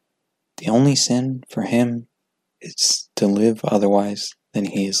 The only sin for him is to live otherwise than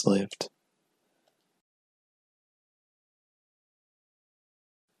he has lived."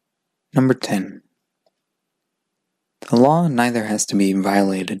 Number 10. The law neither has to be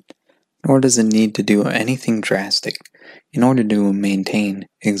violated, nor does it need to do anything drastic in order to maintain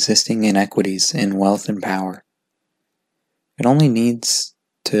existing inequities in wealth and power. It only needs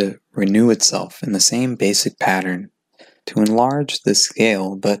to renew itself in the same basic pattern, to enlarge the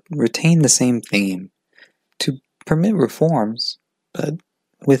scale but retain the same theme, to permit reforms but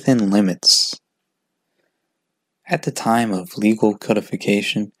within limits. At the time of legal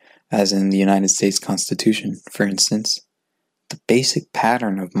codification, as in the United States Constitution, for instance, the basic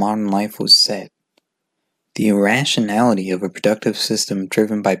pattern of modern life was set. The irrationality of a productive system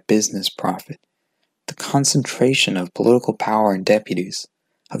driven by business profit, the concentration of political power in deputies,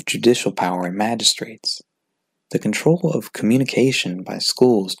 of judicial power in magistrates, the control of communication by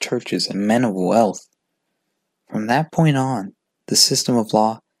schools, churches, and men of wealth. From that point on, the system of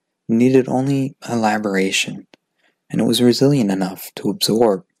law needed only elaboration, and it was resilient enough to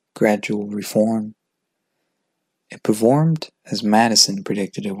absorb gradual reform. It performed as Madison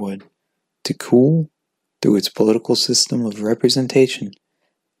predicted it would, to cool, through its political system of representation,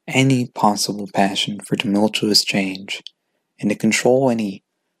 any possible passion for tumultuous change, and to control any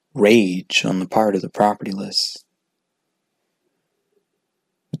rage on the part of the propertyless.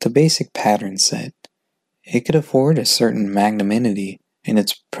 With the basic pattern set, it could afford a certain magnanimity in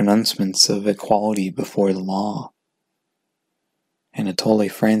its pronouncements of equality before the law. Anatole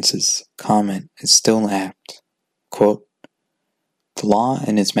France's comment is still apt. Quote, "The law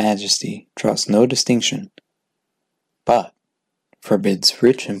in its majesty draws no distinction, but forbids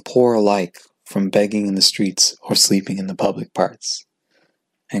rich and poor alike from begging in the streets or sleeping in the public parts."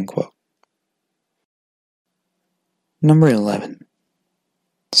 End quote. Number 11.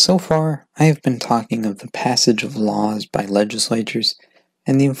 So far, I have been talking of the passage of laws by legislatures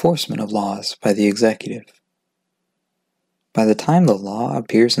and the enforcement of laws by the executive. By the time the law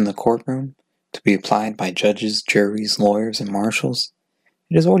appears in the courtroom to be applied by judges, juries, lawyers, and marshals,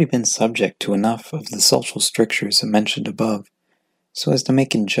 it has already been subject to enough of the social strictures mentioned above so as to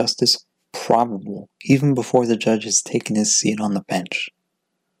make injustice probable even before the judge has taken his seat on the bench.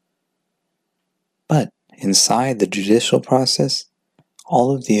 But inside the judicial process,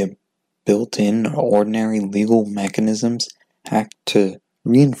 all of the built-in or ordinary legal mechanisms act to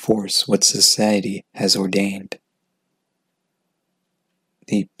reinforce what society has ordained.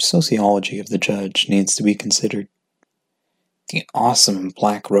 The sociology of the judge needs to be considered. The awesome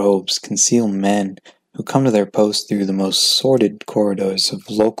black robes conceal men who come to their post through the most sordid corridors of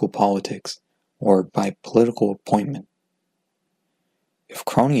local politics or by political appointment. If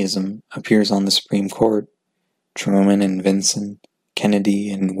cronyism appears on the Supreme Court, Truman and Vinson, Kennedy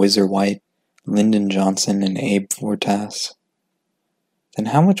and Whizzer White, Lyndon Johnson and Abe Fortas, then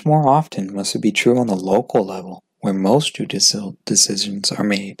how much more often must it be true on the local level, where most judicial decisions are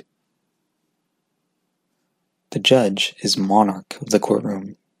made? The judge is monarch of the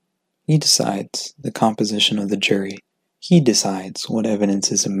courtroom. He decides the composition of the jury. He decides what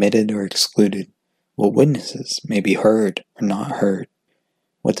evidence is admitted or excluded, what witnesses may be heard or not heard,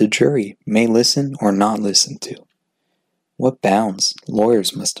 what the jury may listen or not listen to, what bounds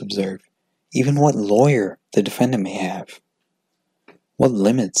lawyers must observe, even what lawyer the defendant may have, what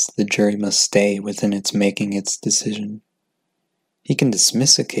limits the jury must stay within its making its decision. He can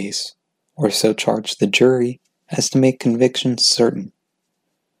dismiss a case, or so charge the jury as to make conviction certain.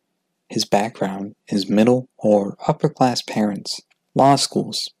 His background is middle or upper-class parents, law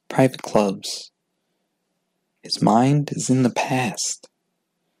schools, private clubs. His mind is in the past.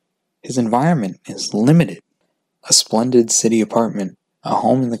 His environment is limited. A splendid city apartment, a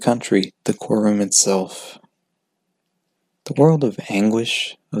home in the country, the courtroom itself. The world of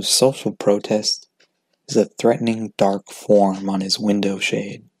anguish, of social protest, is a threatening dark form on his window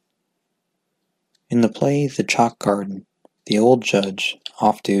shade. In the play The Chalk Garden, the old judge,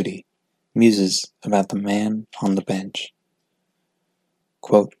 off-duty, muses about the man on the bench.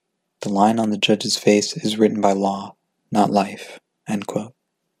 Quote, "The line on the judge's face is written by law, not life." End quote.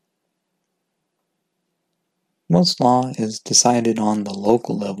 Most law is decided on the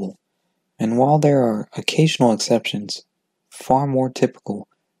local level, and while there are occasional exceptions, far more typical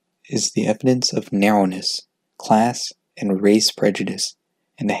is the evidence of narrowness, class and race prejudice,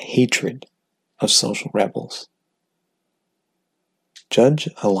 and the hatred of social rebels. Judge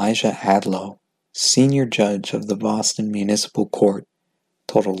Elijah Adlow, senior judge of the Boston Municipal Court,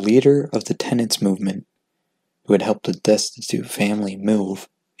 told a leader of the tenants movement, who had helped a destitute family move,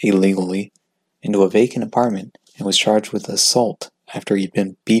 illegally, into a vacant apartment and was charged with assault after he'd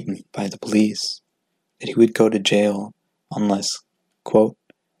been beaten by the police, that he would go to jail unless, quote,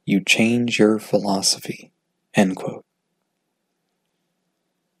 "you change your philosophy," end quote.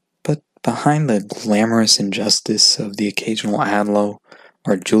 But behind the glamorous injustice of the occasional Adlow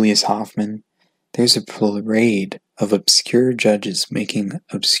or Julius Hoffman, there's a parade of obscure judges making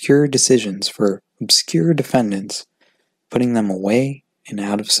obscure decisions for obscure defendants, putting them away and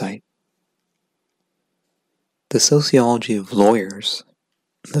out of sight. The sociology of lawyers,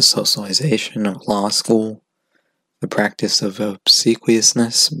 the socialization of law school, the practice of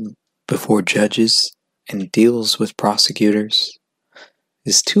obsequiousness before judges, and deals with prosecutors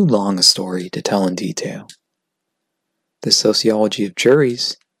is too long a story to tell in detail. The sociology of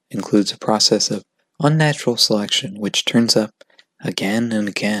juries includes a process of unnatural selection which turns up again and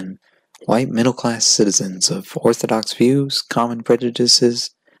again white middle-class citizens of orthodox views, common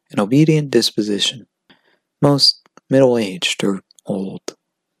prejudices, and obedient disposition, most middle-aged or old.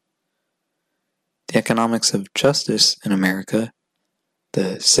 The economics of justice in America,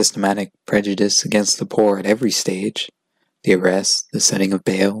 the systematic prejudice against the poor at every stage, the arrest, the setting of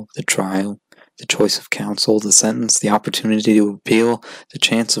bail, the trial, the choice of counsel, the sentence, the opportunity to appeal, the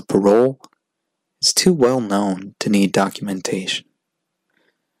chance of parole, is too well known to need documentation.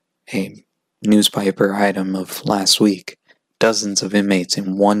 A newspaper item of last week, dozens of inmates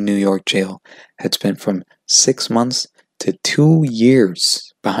in one New York jail had spent from 6 months to 2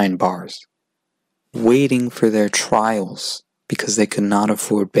 years behind bars, waiting for their trials because they could not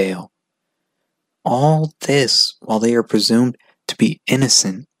afford bail. All this while they are presumed to be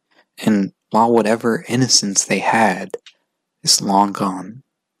innocent, and while whatever innocence they had is long gone.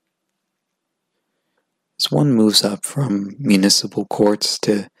 As one moves up from municipal courts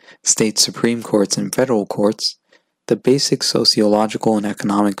to state supreme courts and federal courts, the basic sociological and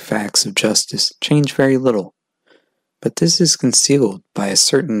economic facts of justice change very little, but this is concealed by a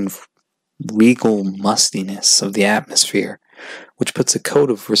certain regal mustiness of the atmosphere, which puts a coat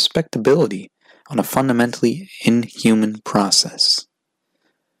of respectability on a fundamentally inhuman process.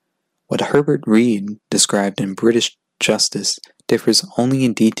 What Herbert Reed described in British Justice differs only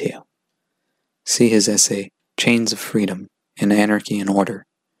in detail. See his essay, Chains of Freedom in Anarchy and Order,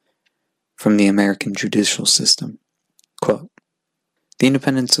 from the American judicial system. Quote, "The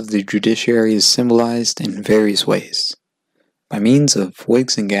independence of the judiciary is symbolized in various ways. By means of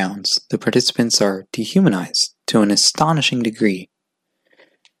wigs and gowns, the participants are dehumanized to an astonishing degree.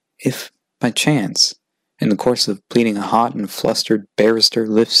 If, by chance, in the course of pleading a hot and flustered barrister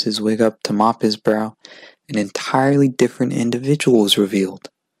lifts his wig up to mop his brow, an entirely different individual is revealed.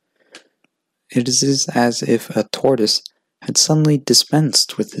 It is as if a tortoise had suddenly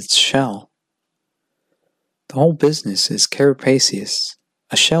dispensed with its shell. The whole business is carapaceous,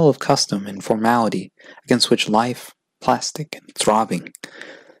 a shell of custom and formality against which life, plastic and throbbing,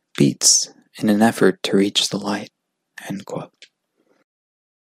 beats in an effort to reach the light." End quote.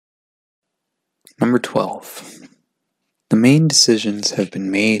 Number 12. The main decisions have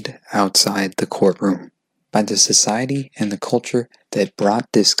been made outside the courtroom by the society and the culture that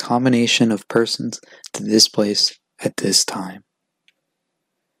brought this combination of persons to this place at this time.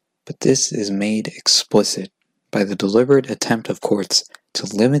 But this is made explicit by the deliberate attempt of courts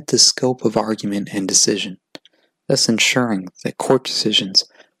to limit the scope of argument and decision, thus ensuring that court decisions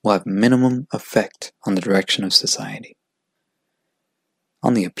will have minimum effect on the direction of society.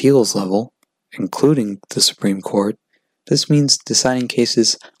 On the appeals level, including the Supreme Court, this means deciding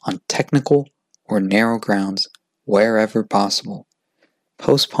cases on technical or narrow grounds wherever possible,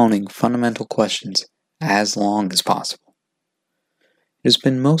 postponing fundamental questions as long as possible. It has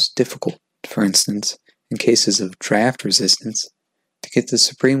been most difficult, for instance, in cases of draft resistance, to get the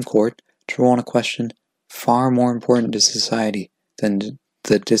Supreme Court to rule on a question far more important to society than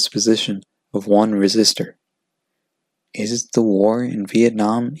the disposition of one resistor. Is the war in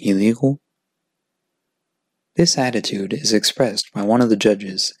Vietnam illegal? This attitude is expressed by one of the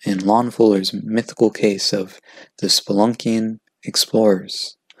judges in Lon Fuller's mythical case of the Spelunkian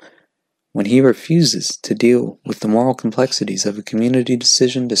explorers, when he refuses to deal with the moral complexities of a community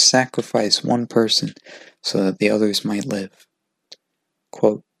decision to sacrifice one person so that the others might live.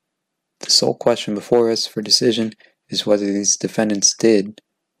 Quote, "The sole question before us for decision is whether these defendants did,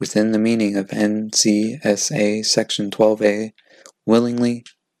 within the meaning of NCSA Section 12A, willingly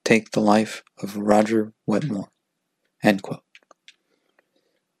take the life of Roger Wetmore." End quote.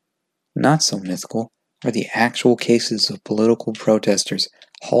 Not so mythical are the actual cases of political protesters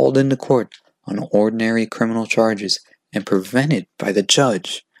hauled into court on ordinary criminal charges and prevented by the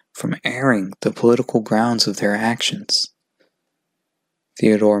judge from airing the political grounds of their actions.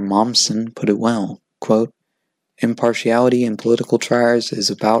 Theodore Mommsen put it well, quote, "Impartiality in political trials is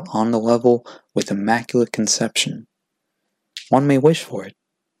about on the level with immaculate conception. One may wish for it,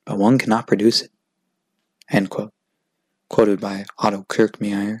 but one cannot produce it." End quote. Quoted by Otto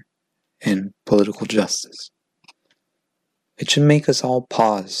Kirchmeier in Political Justice. It should make us all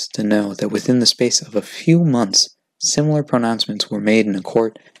pause to know that within the space of a few months, similar pronouncements were made in a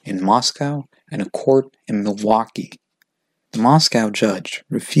court in Moscow and a court in Milwaukee. The Moscow judge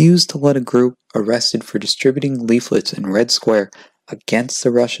refused to let a group arrested for distributing leaflets in Red Square against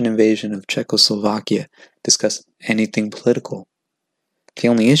the Russian invasion of Czechoslovakia discuss anything political. The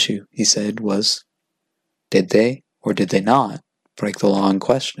only issue, he said, was, did they or did they not break the law in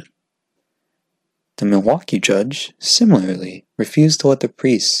question? The Milwaukee judge, similarly, refused to let the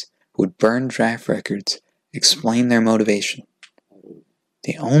priests who would burn draft records explain their motivation.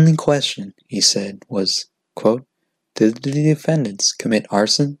 The only question, he said, was, quote, did the defendants commit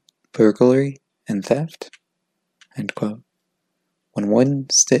arson, burglary, and theft? End quote. When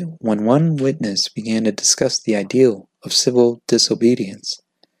one witness began to discuss the ideal of civil disobedience,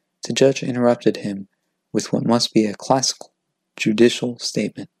 the judge interrupted him with what must be a classical judicial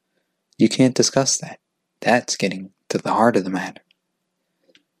statement. You can't discuss that. That's getting to the heart of the matter.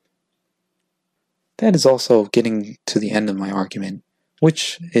 That is also getting to the end of my argument,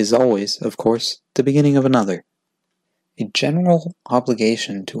 which is always, of course, the beginning of another. A general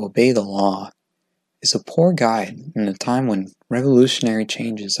obligation to obey the law is a poor guide in a time when revolutionary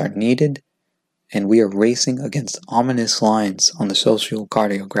changes are needed and we are racing against ominous lines on the social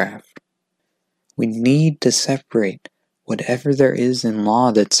cartograph. We need to separate whatever there is in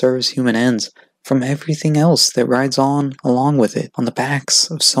law that serves human ends from everything else that rides on along with it on the backs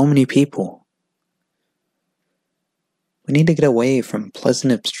of so many people. We need to get away from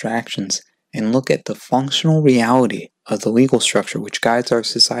pleasant abstractions and look at the functional reality of the legal structure which guides our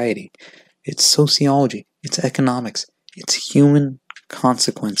society, its sociology, its economics, its human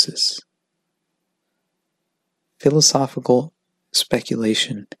consequences. Philosophical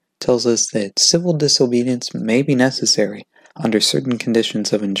speculation tells us that civil disobedience may be necessary under certain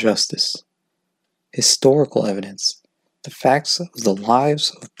conditions of injustice. Historical evidence, the facts of the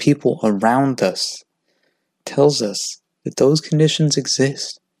lives of people around us, tells us that those conditions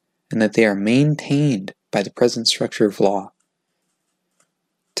exist and that they are maintained by the present structure of law.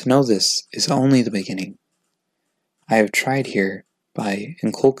 To know this is only the beginning. I have tried here by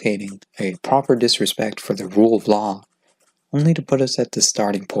inculcating a proper disrespect for the rule of law, only to put us at the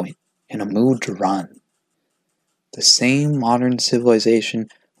starting point, in a mood to run. The same modern civilization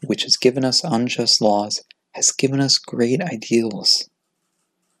which has given us unjust laws has given us great ideals.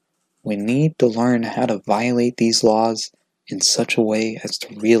 We need to learn how to violate these laws in such a way as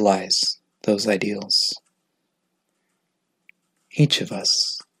to realize those ideals. Each of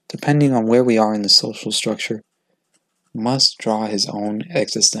us, depending on where we are in the social structure, must draw his own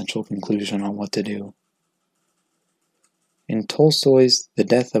existential conclusion on what to do. In Tolstoy's The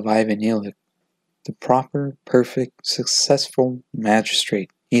Death of Ivan Illich, the proper, perfect, successful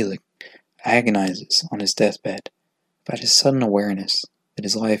magistrate Illich agonizes on his deathbed about his sudden awareness that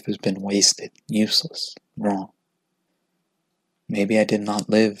his life has been wasted, useless, wrong. Maybe I did not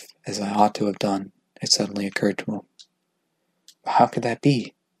live as I ought to have done, it suddenly occurred to him. But how could that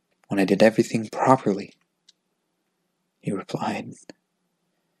be, when I did everything properly? He replied,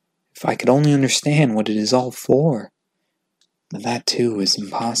 if I could only understand what it is all for, but that too is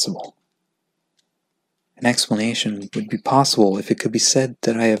impossible. An explanation would be possible if it could be said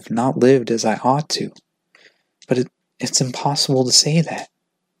that I have not lived as I ought to, but it's impossible to say that.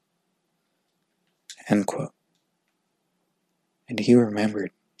 End quote. And he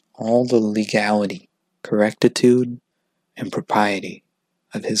remembered all the legality, correctitude, and propriety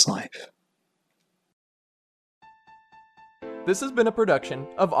of his life. This has been a production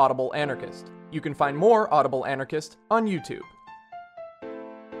of Audible Anarchist. You can find more Audible Anarchist on YouTube.